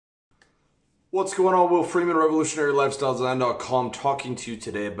What's going on? Will Freeman, RevolutionaryLifestyleDesign.com, talking to you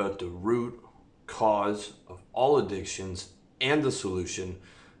today about the root cause of all addictions and the solution.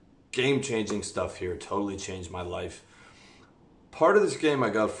 Game-changing stuff here. Totally changed my life. Part of this game I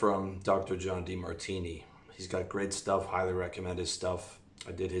got from Dr. John Demartini. He's got great stuff. Highly recommend his stuff.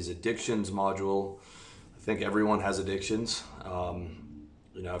 I did his addictions module. I think everyone has addictions.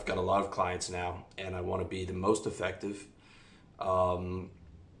 I've got a lot of clients now, and I want to be the most effective.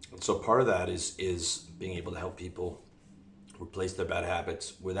 So part of that is being able to help people replace their bad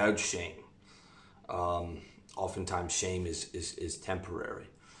habits without shame. Oftentimes shame is temporary.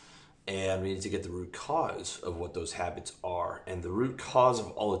 And we need to get the root cause of what those habits are. And the root cause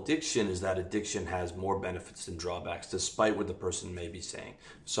of all addiction is that addiction has more benefits than drawbacks, despite what the person may be saying.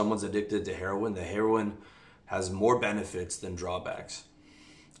 If someone's addicted to heroin, the heroin has more benefits than drawbacks.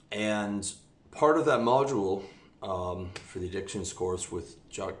 And part of that module for the addictions course with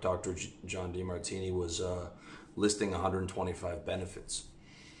Dr. John Demartini was listing 125 benefits.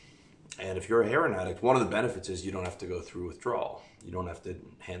 And if you're a heroin addict, one of the benefits is you don't have to go through withdrawal. You don't have to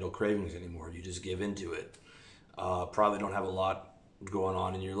handle cravings anymore. You just give into it. Probably don't have a lot going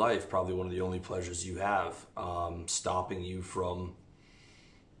on in your life. Probably one of the only pleasures you have, stopping you from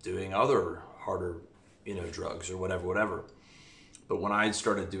doing other harder, drugs or whatever. But when I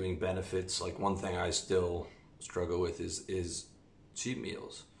started doing benefits, like one thing I still struggle with is cheat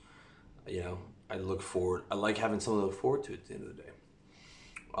meals. I like having something to look forward to at the end of the day.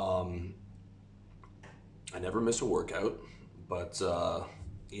 I never miss a workout, but the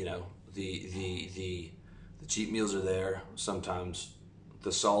cheat meals are there. Sometimes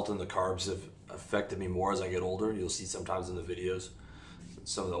the salt and the carbs have affected me more as I get older. You'll see sometimes in the videos.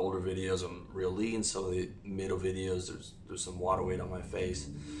 Some of the older videos I'm real lean. Some of the middle videos there's some water weight on my face.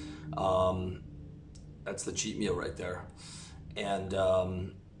 That's the cheat meal right there. And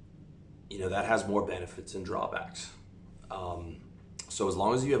that has more benefits than drawbacks. So as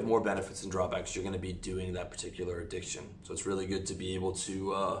long as you have more benefits than drawbacks, you're going to be doing that particular addiction. So it's really good to be able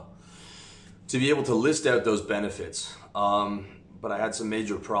to list out those benefits. But I had some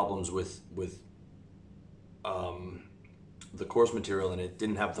major problems with the course material, and it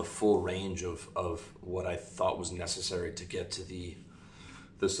didn't have the full range of what I thought was necessary to get to the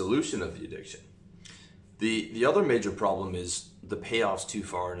solution of the addiction. The other major problem is the payoff's too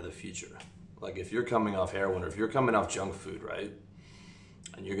far into the future. Like if you're coming off heroin or if you're coming off junk food, right?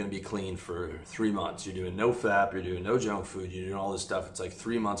 And you're going to be clean for 3 months. You're doing no FAP, you're doing no junk food, you're doing all this stuff. It's like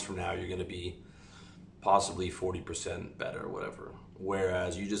 3 months from now, you're going to be possibly 40% better or whatever.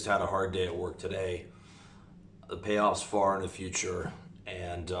 Whereas you just had a hard day at work today, the payoff's far in the future,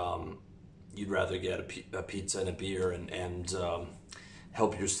 and you'd rather get a pizza and a beer and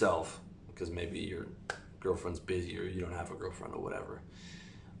help yourself because maybe your girlfriend's busy or you don't have a girlfriend or whatever.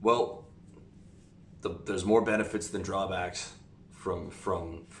 Well, there's more benefits than drawbacks from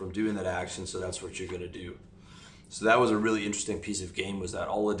doing that action, so that's what you're going to do. So that was a really interesting piece of game, was that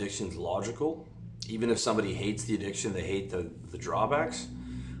all addiction's logical. Even if somebody hates the addiction, they hate the drawbacks.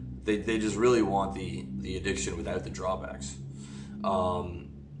 They just really want the addiction without the drawbacks.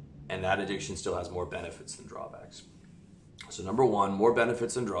 And that addiction still has more benefits than drawbacks. So number one, more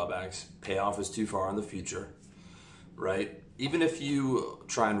benefits than drawbacks. Payoff is too far in the future, right? Even if you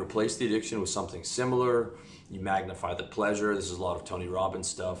try and replace the addiction with something similar, you magnify the pleasure. This is a lot of Tony Robbins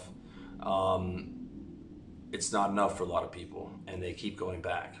stuff. It's not enough for a lot of people, and they keep going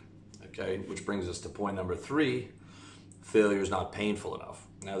back. Okay, which brings us to point number 3. Failure is not painful enough.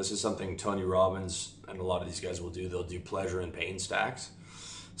 Now, this is something Tony Robbins and a lot of these guys will do. They'll do pleasure and pain stacks.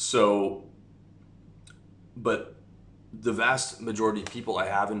 So, but the vast majority of people, I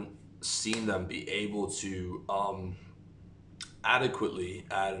haven't seen them be able to adequately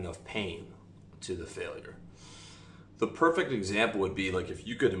add enough pain to the failure. The perfect example would be like if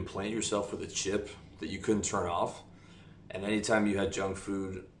you could implant yourself with a chip that you couldn't turn off, and anytime you had junk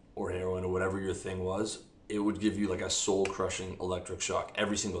food or heroin or whatever your thing was, it would give you like a soul-crushing electric shock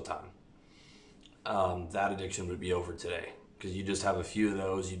every single time. That addiction would be over today because you just have a few of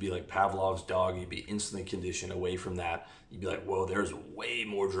those. You'd be like Pavlov's dog. You'd be instantly conditioned away from that. You'd be like, whoa, there's way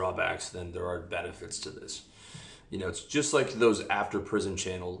more drawbacks than there are benefits to this. It's just like those after prison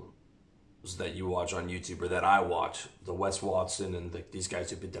channels that you watch on YouTube or that I watch, the Wes Watson and these guys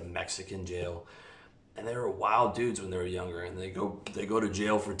who've been to Mexican jail. And they were wild dudes when they were younger, and they go to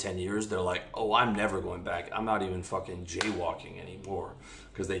jail for 10 years. They're like, oh, I'm never going back. I'm not even fucking jaywalking anymore,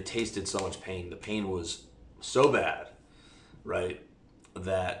 because they tasted so much pain. The pain was so bad, right,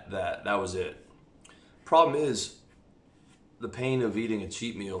 that was it. Problem is, the pain of eating a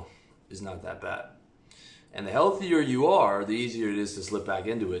cheat meal is not that bad. And the healthier you are, the easier it is to slip back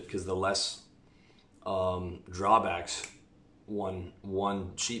into it, because the less drawbacks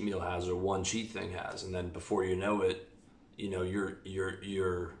one cheat meal has or one cheat thing has, and then before you know it,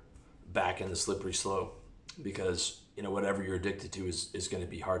 you're back in the slippery slope, because whatever you're addicted to is going to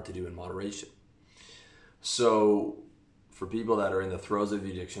be hard to do in moderation. So for people that are in the throes of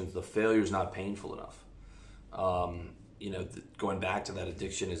the addictions, the failure is not painful enough. Going back to that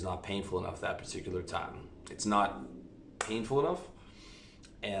addiction is not painful enough that particular time. It's not painful enough.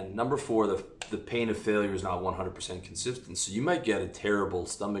 And number 4, the pain of failure is not 100% consistent. So you might get a terrible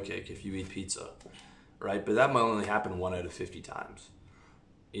stomachache if you eat pizza, right? But that might only happen 1 out of 50 times.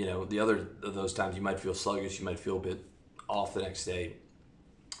 The other of those times you might feel sluggish, you might feel a bit off the next day,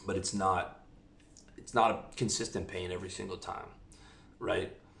 but it's not a consistent pain every single time,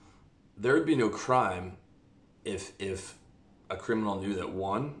 right? There would be no crime if a criminal knew that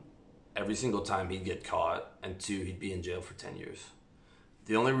 1, every single time he'd get caught, and 2, he'd be in jail for 10 years.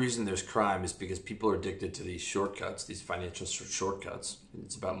 The only reason there's crime is because people are addicted to these shortcuts, these financial shortcuts.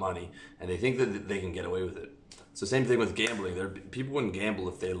 It's about money, and they think that they can get away with it. It's the same thing with gambling. People wouldn't gamble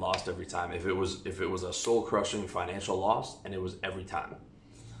if they lost every time. If it was a soul-crushing financial loss, and it was every time,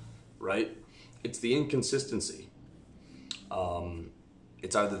 right? It's the inconsistency.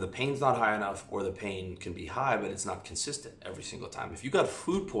 It's either the pain's not high enough, or the pain can be high, but it's not consistent every single time. If you got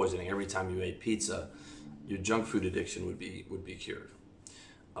food poisoning every time you ate pizza, your junk food addiction would be cured.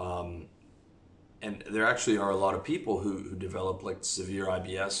 And there actually are a lot of people who develop like severe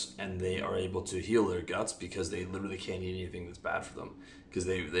IBS, and they are able to heal their guts because they literally can't eat anything that's bad for them, because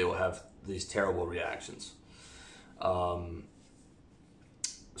they will have these terrible reactions.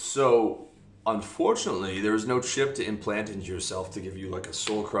 So unfortunately, there is no chip to implant into yourself to give you like a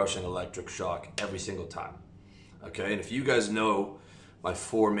soul-crushing electric shock every single time. Okay, and if you guys know my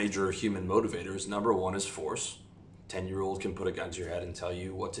 4 major human motivators, number 1 is force. 10-year-old can put a gun to your head and tell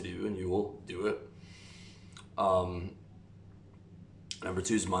you what to do, and you will do it. Number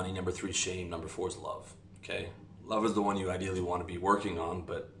 2 is money. Number 3 is shame. Number 4 is love. Okay, love is the one you ideally want to be working on,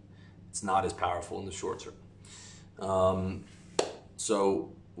 but it's not as powerful in the short term.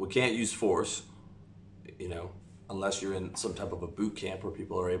 So we can't use force, unless you're in some type of a boot camp where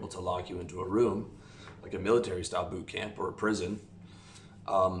people are able to lock you into a room, like a military-style boot camp or a prison.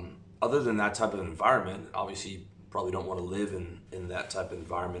 Other than that type of environment, obviously you probably don't want to live in that type of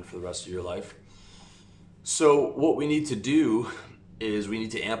environment for the rest of your life. So what we need to do is we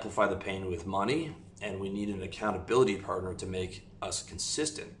need to amplify the pain with money, and we need an accountability partner to make us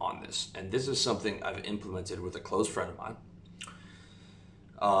consistent on this. And this is something I've implemented with a close friend of mine.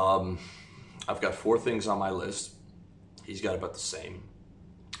 I've got 4 things on my list. He's got about the same.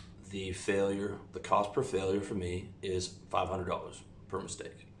 The cost per failure for me is $500 per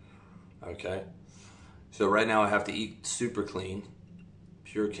mistake. Okay? So right now I have to eat super clean,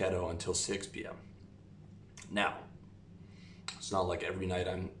 pure keto until 6 p.m. Now, it's not like every night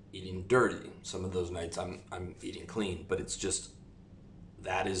I'm eating dirty. Some of those nights I'm eating clean, but it's just,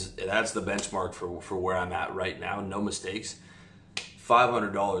 that's the benchmark for where I'm at right now. No mistakes.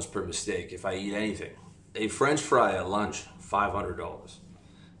 $500 per mistake if I eat anything. A French fry at lunch, $500.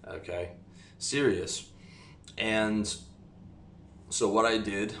 Okay? Serious. And so what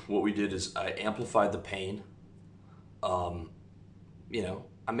we did is I amplified the pain. I'm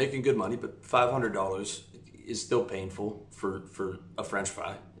making good money, but $500 is still painful for a French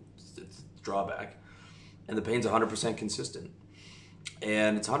fry. It's a drawback. And the pain's 100% consistent.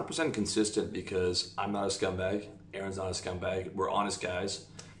 And it's 100% consistent because I'm not a scumbag. Aaron's not a scumbag. We're honest guys.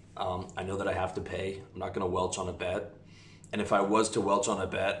 I know that I have to pay. I'm not going to welch on a bet. And if I was to welch on a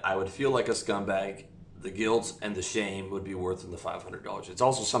bet, I would feel like a scumbag. The guilt and the shame would be worth the $500. It's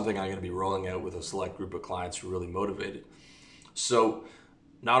also something I'm going to be rolling out with a select group of clients who are really motivated. So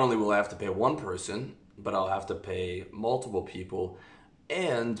not only will I have to pay one person, but I'll have to pay multiple people.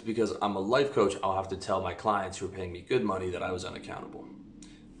 And because I'm a life coach, I'll have to tell my clients who are paying me good money that I was unaccountable,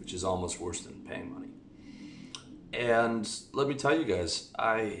 which is almost worse than paying money. And let me tell you guys,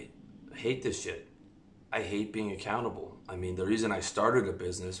 I hate this shit. I hate being accountable. I mean, the reason I started a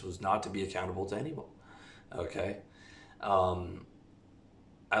business was not to be accountable to anyone. Okay?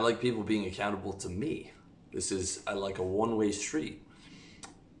 I like people being accountable to me. I like a one-way street.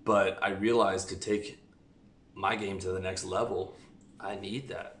 But I realized to take my game to the next level, I need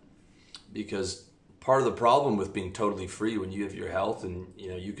that. Because part of the problem with being totally free when you have your health and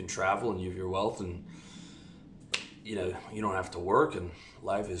you can travel and you have your wealth and you don't have to work and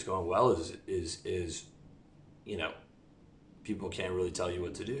life is going well is people can't really tell you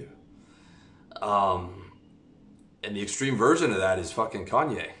what to do. And the extreme version of that is fucking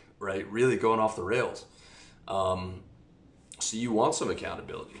Kanye, right? Really going off the rails. So you want some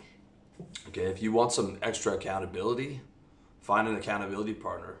accountability. Okay, if you want some extra accountability, find an accountability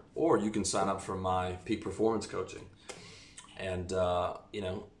partner, or you can sign up for my peak performance coaching. And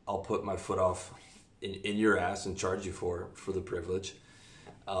I'll put my foot off in your ass and charge you for the privilege.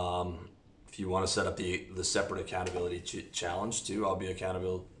 If you want to set up the separate accountability challenge too, I'll be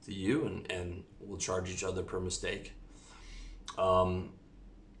accountable to you, and we'll charge each other per mistake.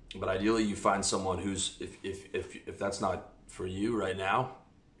 But ideally, you find someone who's, if that's not for you right now,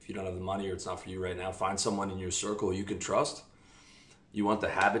 if you don't have the money or it's not for you right now, find someone in your circle you can trust. You want the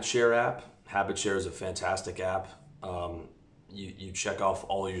HabitShare app. HabitShare is a fantastic app. You check off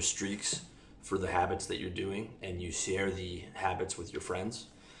all your streaks for the habits that you're doing, and you share the habits with your friends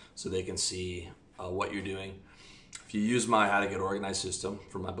so they can see what you're doing. If you use my How to Get Organized system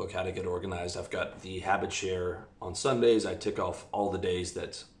for my book, How to Get Organized, I've got the HabitShare on Sundays. I tick off all the days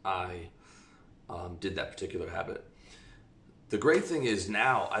that I did that particular habit. The great thing is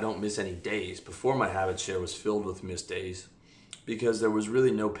now I don't miss any days. Before, my HabitShare was filled with missed days because there was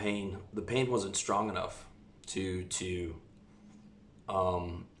really no pain. The pain wasn't strong enough to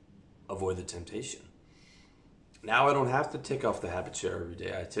avoid the temptation. Now I don't have to tick off the HabitShare every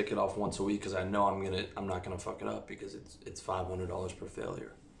day. I tick it off once a week because I know I'm not gonna fuck it up because it's $500 per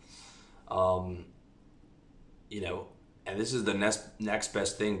failure. And this is the next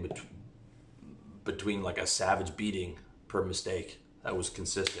best thing between like a savage beating per mistake that was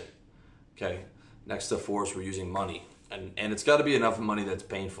consistent. Okay, next to force, we're using money, and it's got to be enough money that's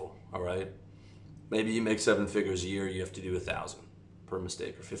painful. All right, maybe you make 7 figures a year, you have to do 1,000 per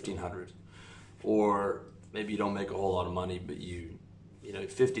mistake or 1,500, or maybe you don't make a whole lot of money, but you know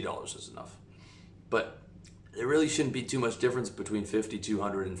 $50 is enough. But there really shouldn't be too much difference between 50,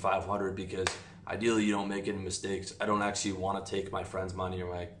 200, and 500 because ideally you don't make any mistakes. I don't actually want to take my friend's money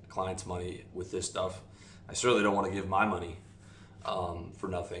or my client's money with this stuff. I certainly don't want to give my money for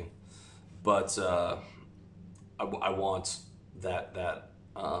nothing, but I want that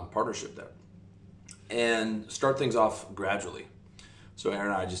partnership there, and start things off gradually. So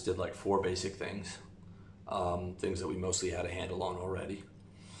Aaron and I just did like 4 basic things, things that we mostly had a handle on already,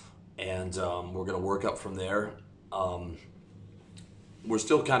 and we're going to work up from there. We're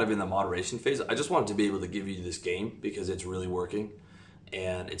still kind of in the moderation phase. I just wanted to be able to give you this game because it's really working.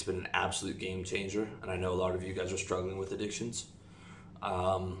 And it's been an absolute game changer. And I know a lot of you guys are struggling with addictions.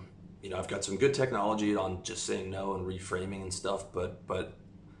 I've got some good technology on just saying no and reframing and stuff, but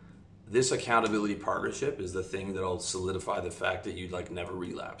this accountability partnership is the thing that'll solidify the fact that you'd like never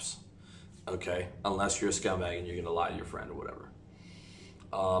relapse. Okay, unless you're a scumbag and you're gonna lie to your friend or whatever.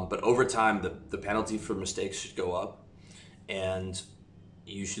 But over time, the penalty for mistakes should go up, and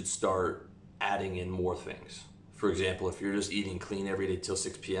you should start adding in more things. For example, if you're just eating clean every day till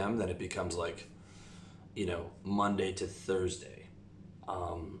 6 p.m., then it becomes like, Monday to Thursday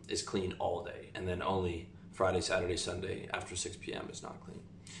is clean all day. And then only Friday, Saturday, Sunday after 6 p.m. is not clean.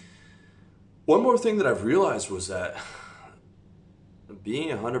 One more thing that I've realized was that being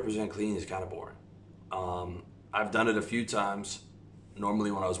 100% clean is kind of boring. I've done it a few times. Normally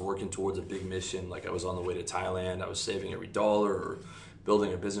when I was working towards a big mission, like I was on the way to Thailand, I was saving every dollar or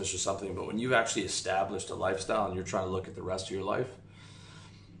building a business or something. But when you've actually established a lifestyle and you're trying to look at the rest of your life,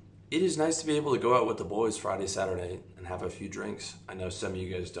 it is nice to be able to go out with the boys Friday, Saturday and have a few drinks. I know some of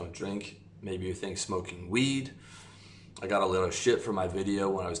you guys don't drink. Maybe you think smoking weed. I got a little shit for my video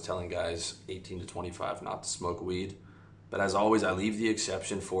when I was telling guys 18 to 25 not to smoke weed. But as always, I leave the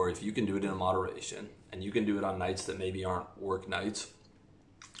exception for if you can do it in moderation and you can do it on nights that maybe aren't work nights,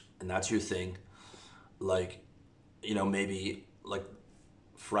 and that's your thing. Like, maybe like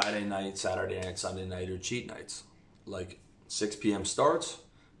Friday night, Saturday night, Sunday night are cheat nights. Like 6 p.m. starts,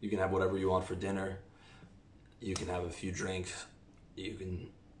 you can have whatever you want for dinner. You can have a few drinks. You can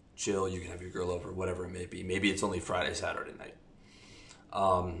chill. You can have your girl over, whatever it may be. Maybe it's only Friday, Saturday night.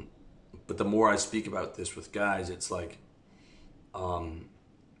 But the more I speak about this with guys, it's like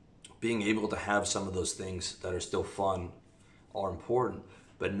being able to have some of those things that are still fun are important.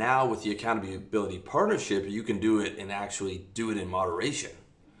 But now with the accountability partnership, you can do it and actually do it in moderation.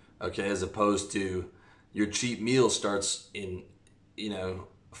 Okay, as opposed to your cheat meal starts in,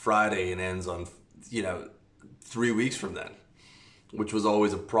 Friday and ends on, 3 weeks from then, which was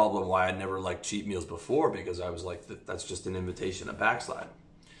always a problem why I never liked cheat meals before, because I was like, that's just an invitation to backslide.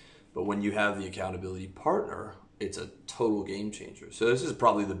 But when you have the accountability partner, it's a total game changer. So this is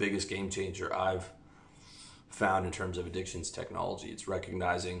probably the biggest game changer I've found in terms of addictions technology. It's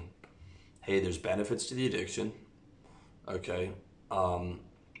recognizing, hey, there's benefits to the addiction. Okay. The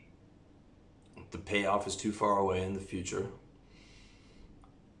payoff is too far away in the future.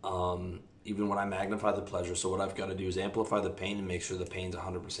 even when I magnify the pleasure. So what I've got to do is amplify the pain and make sure the pain's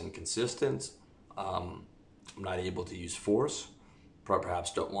 100% consistent. I'm not able to use force,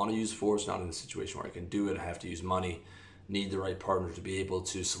 perhaps don't want to use force, not in a situation where I can do it. I have to use money, need the right partner to be able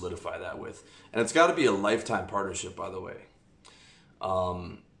to solidify that with. And it's got to be a lifetime partnership, by the way.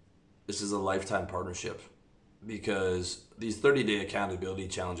 This is a lifetime partnership, because these 30-day accountability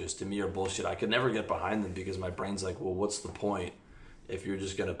challenges to me are bullshit. I could never get behind them because my brain's like, well, what's the point if you're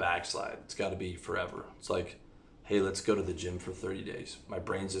just going to backslide? It's got to be forever. It's like, hey, let's go to the gym for 30 days. My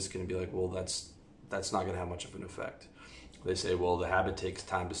brain's just going to be like, well, that's not going to have much of an effect. They say, well, the habit takes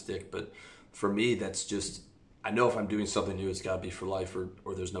time to stick. But for me, that's just, I know if I'm doing something new, it's got to be for life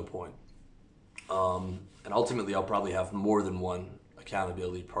or there's no point. And ultimately, I'll probably have more than one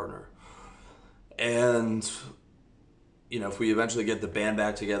accountability partner. And, you know, if we eventually get the band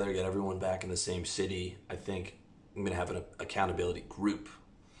back together, get everyone back in the same city, I think I'm going to have an accountability group,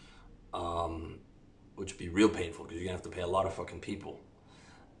 which would be real painful because you're going to have to pay a lot of fucking people.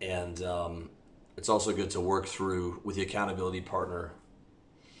 And it's also good to work through with the accountability partner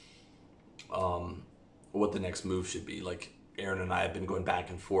what the next move should be. Like Aaron and I have been going back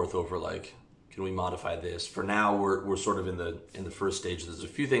and forth over like, can we modify this? For now, we're sort of in the first stage. There's a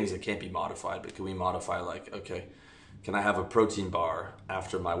few things that can't be modified, but can we modify, like, okay, can I have a protein bar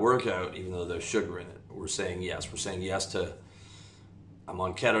after my workout even though there's sugar in it? We're saying yes. We're saying yes to, I'm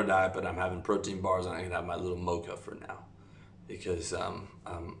on keto diet, but I'm having protein bars and I can have my little mocha for now because I'm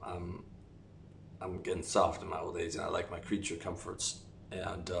getting soft in my old age and I like my creature comforts.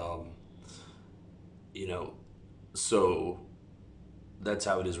 And, you know, so that's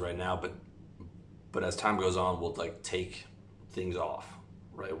how it is right now. But as time goes on, we'll like take things off,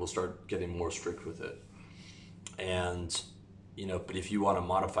 right? We'll start getting more strict with it. And, you know, but if you want to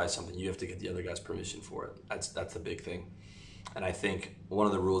modify something, you have to get the other guy's permission for it. That's the big thing. And I think one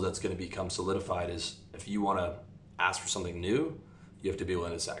of the rules that's going to become solidified is if you want to ask for something new, you have to be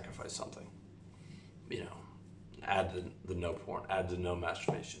willing to sacrifice something. You know, add the no porn, add the no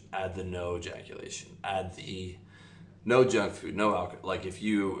masturbation, add the no ejaculation, add the no junk food, no alcohol. Like if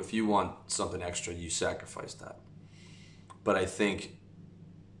you want something extra, you sacrifice that. But I think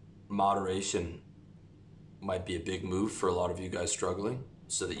moderation might be a big move for a lot of you guys struggling,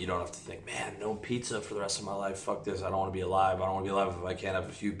 so that you don't have to think, man, no pizza for the rest of my life. Fuck this. I don't want to be alive. I don't want to be alive if I can't have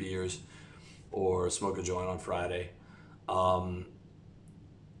a few beers or smoke a joint on Friday. And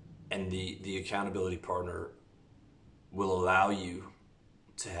the accountability partner will allow you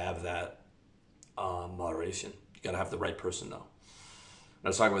to have that moderation. You got to have the right person, though. And I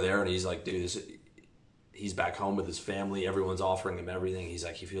was talking with Aaron. He's like, dude, he's back home with his family. Everyone's offering him everything. He's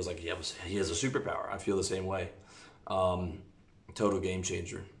like, he feels like he has a superpower. I feel the same way. Total game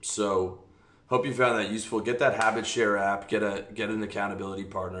changer. So hope you found that useful. Get that habit share app. Get an accountability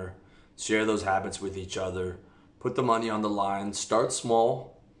partner. Share those habits with each other. Put the money on the line. Start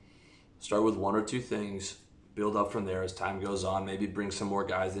small. Start with one or two things. Build up from there as time goes on. Maybe bring some more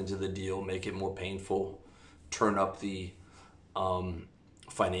guys into the deal. Make it more painful. Turn up the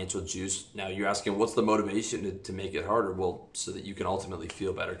financial juice. Now you're asking, what's the motivation to make it harder? Well, so that you can ultimately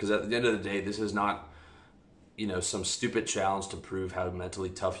feel better. Because at the end of the day, this is not, you know, some stupid challenge to prove how mentally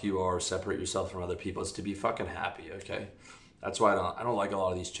tough you are or separate yourself from other people. It's to be fucking happy, okay? That's why I don't like a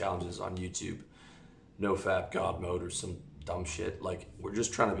lot of these challenges on YouTube. No fap God mode or some dumb shit. Like, we're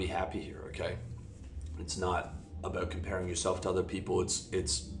just trying to be happy here, okay? It's not about comparing yourself to other people.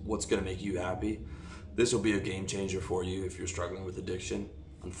 It's what's going to make you happy. This will be a game changer for you if you're struggling with addiction.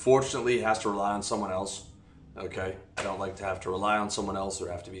 Unfortunately, it has to rely on someone else, okay? I don't like to have to rely on someone else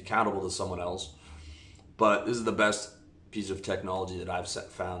or have to be accountable to someone else. But this is the best piece of technology that I've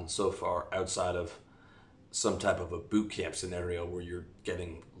found so far outside of some type of a boot camp scenario where you're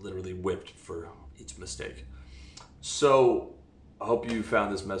getting literally whipped for each mistake. So I hope you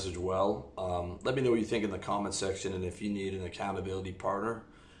found this message well. Let me know what you think in the comment section, and if you need an accountability partner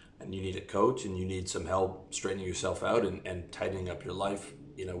and you need a coach and you need some help straightening yourself out and tightening up your life,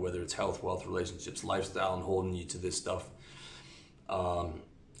 you know, whether it's health, wealth, relationships, lifestyle, and holding you to this stuff.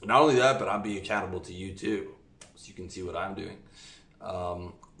 Not only that, but I'm being accountable to you too, so you can see what I'm doing.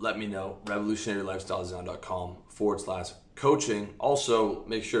 Let me know, revolutionarylifestyledesign.com/coaching. Also,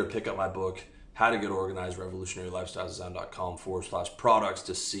 make sure to pick up my book, How to Get Organized, revolutionarylifestyledesign.com/products,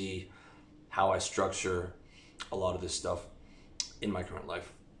 to see how I structure a lot of this stuff in my current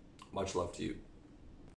life. Much love to you.